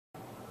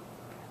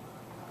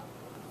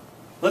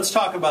Let's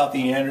talk about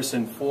the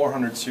Andersen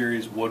 400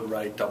 series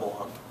Woodwright double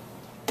hung.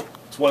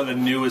 It's one of the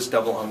newest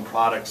double hung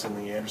products in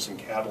the Andersen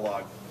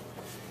catalog.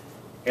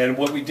 And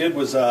what we did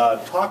was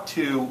talk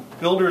to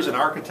builders and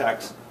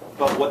architects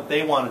about what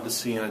they wanted to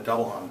see in a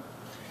double hung.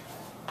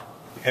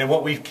 And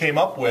what we came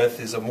up with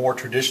is a more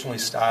traditionally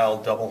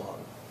styled double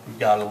hung. We've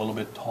got a little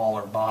bit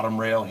taller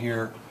bottom rail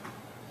here.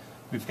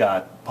 We've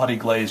got putty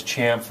glazed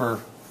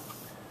chamfer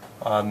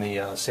on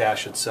the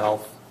sash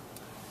itself.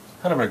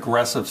 Kind of an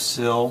aggressive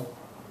sill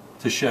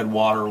to shed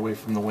water away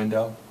from the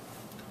window.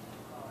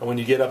 And when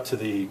you get up to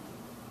the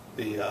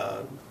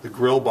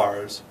grill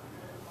bars,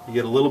 you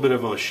get a little bit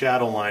of a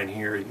shadow line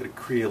here. You get to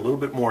create a little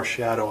bit more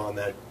shadow on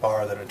that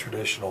bar than a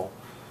traditional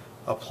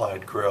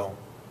applied grill.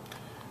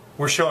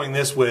 We're showing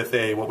this with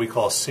a what we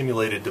call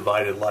simulated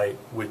divided light,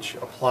 which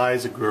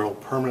applies a grill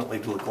permanently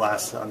to the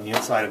glass on the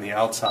inside and the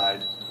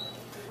outside.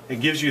 It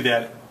gives you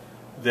that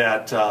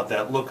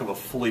look of a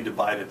fully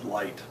divided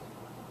light.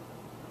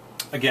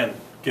 Again,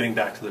 getting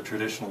back to the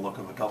traditional look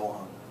of a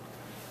double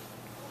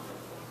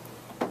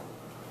hung.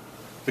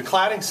 The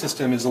cladding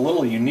system is a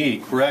little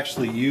unique. We're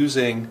actually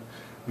using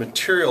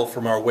material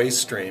from our waste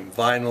stream,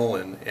 vinyl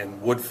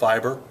and wood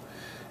fiber,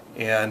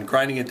 and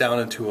grinding it down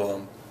into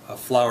a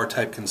flour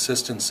type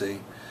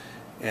consistency,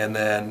 and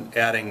then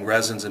adding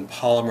resins and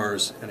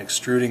polymers and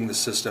extruding the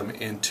system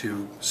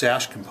into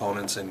sash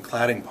components and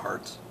cladding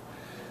parts.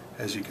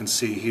 As you can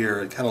see here,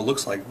 it kind of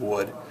looks like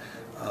wood,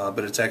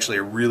 but it's actually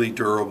a really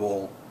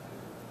durable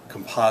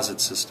composite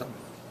system.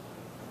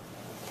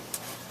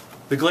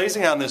 The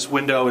glazing on this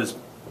window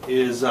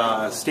is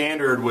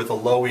standard with a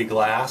low-E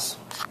glass.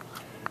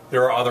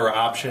 There are other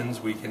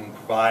options. We can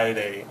provide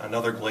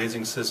another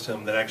glazing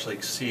system that actually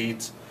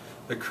exceeds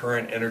the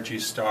current Energy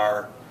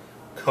Star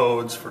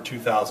codes for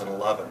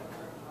 2011.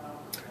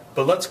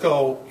 But let's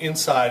go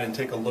inside and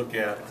take a look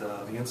at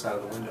the inside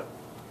of the window.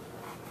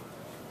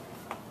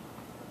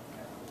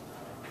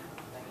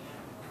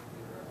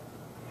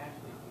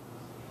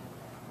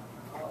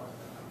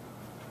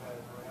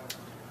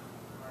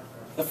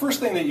 The first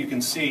thing that you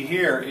can see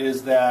here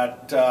is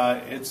that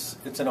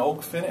it's an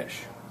oak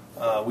finish.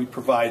 We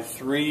provide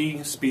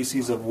 3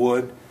 species of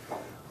wood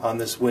on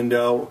this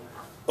window: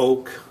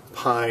 oak,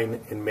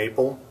 pine, and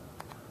maple.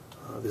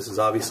 This is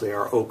obviously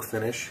our oak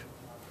finish.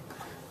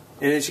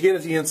 And as you get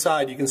to the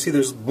inside, you can see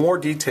there's more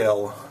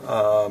detail,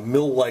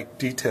 mill-like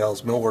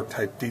details, millwork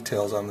type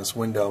details on this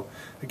window.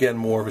 Again,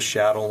 more of a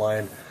shadow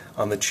line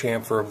on the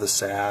chamfer of the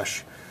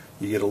sash.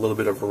 You get a little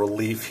bit of a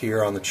relief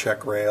here on the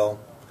check rail.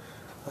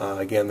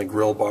 Again, the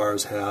grill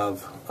bars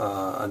have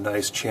a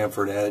nice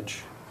chamfered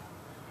edge.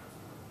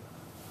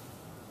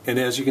 And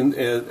as you can,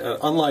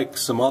 unlike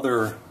some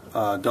other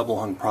double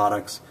hung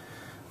products,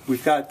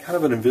 we've got kind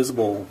of an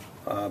invisible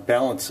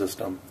balance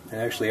system, and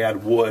actually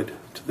add wood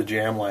to the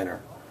jam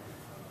liner.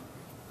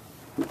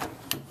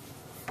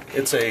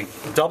 It's a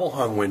double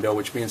hung window,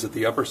 which means that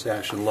the upper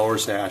sash and lower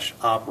sash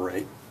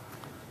operate.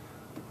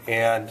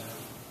 And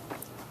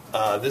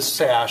this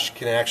sash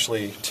can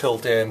actually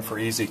tilt in for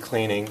easy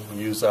cleaning. We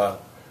use a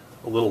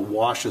little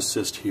wash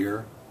assist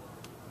here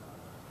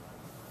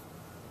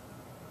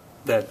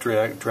that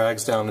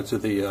drags down into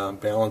the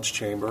balance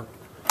chamber,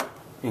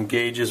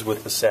 engages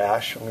with the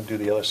sash. I'm going to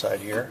do the other side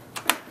here,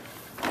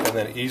 and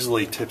then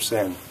easily tips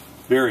in,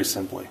 very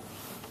simply.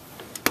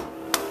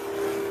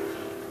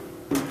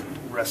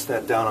 Rest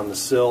that down on the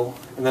sill,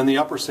 and then the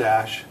upper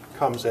sash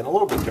comes in a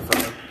little bit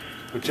differently,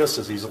 but just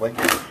as easily.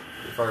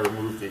 If I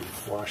remove the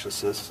wash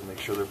assist and make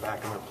sure they're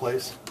back in their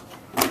place.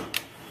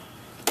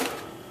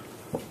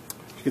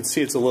 You can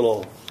see it's a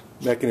little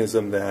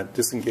mechanism that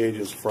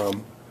disengages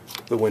from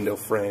the window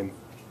frame,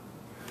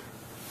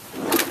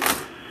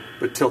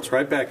 but tilts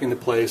right back into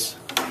place.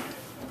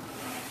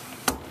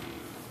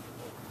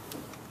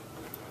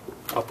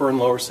 Upper and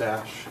lower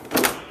sash,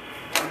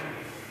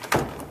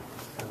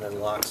 and then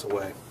locks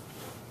away.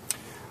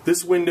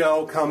 This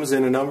window comes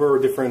in a number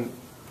of different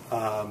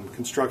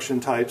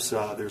construction types.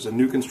 There's a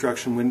new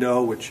construction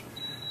window which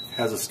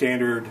has a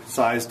standard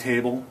size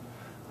table.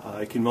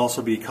 It can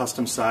also be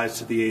custom sized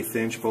to the 1/8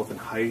 inch, both in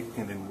height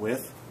and in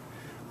width.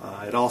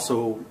 It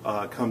also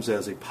comes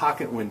as a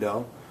pocket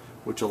window,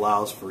 which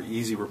allows for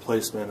easy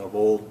replacement of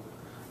old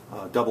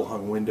double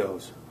hung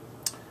windows.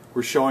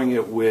 We're showing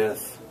it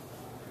with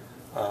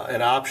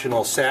an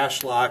optional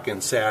sash lock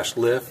and sash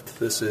lift.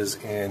 This is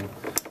in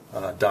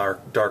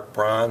dark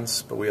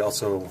bronze, but we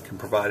also can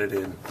provide it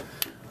in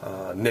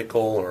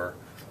nickel or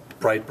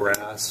bright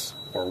brass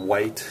or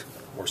white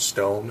or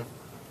stone.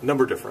 A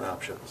number of different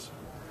options.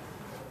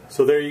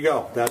 So there you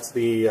go. That's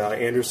the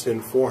Andersen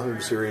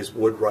 400 series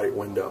Woodwright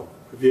window.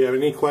 If you have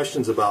any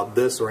questions about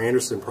this or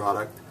Andersen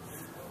product,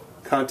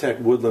 contact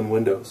Woodland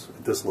Windows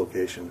at this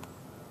location.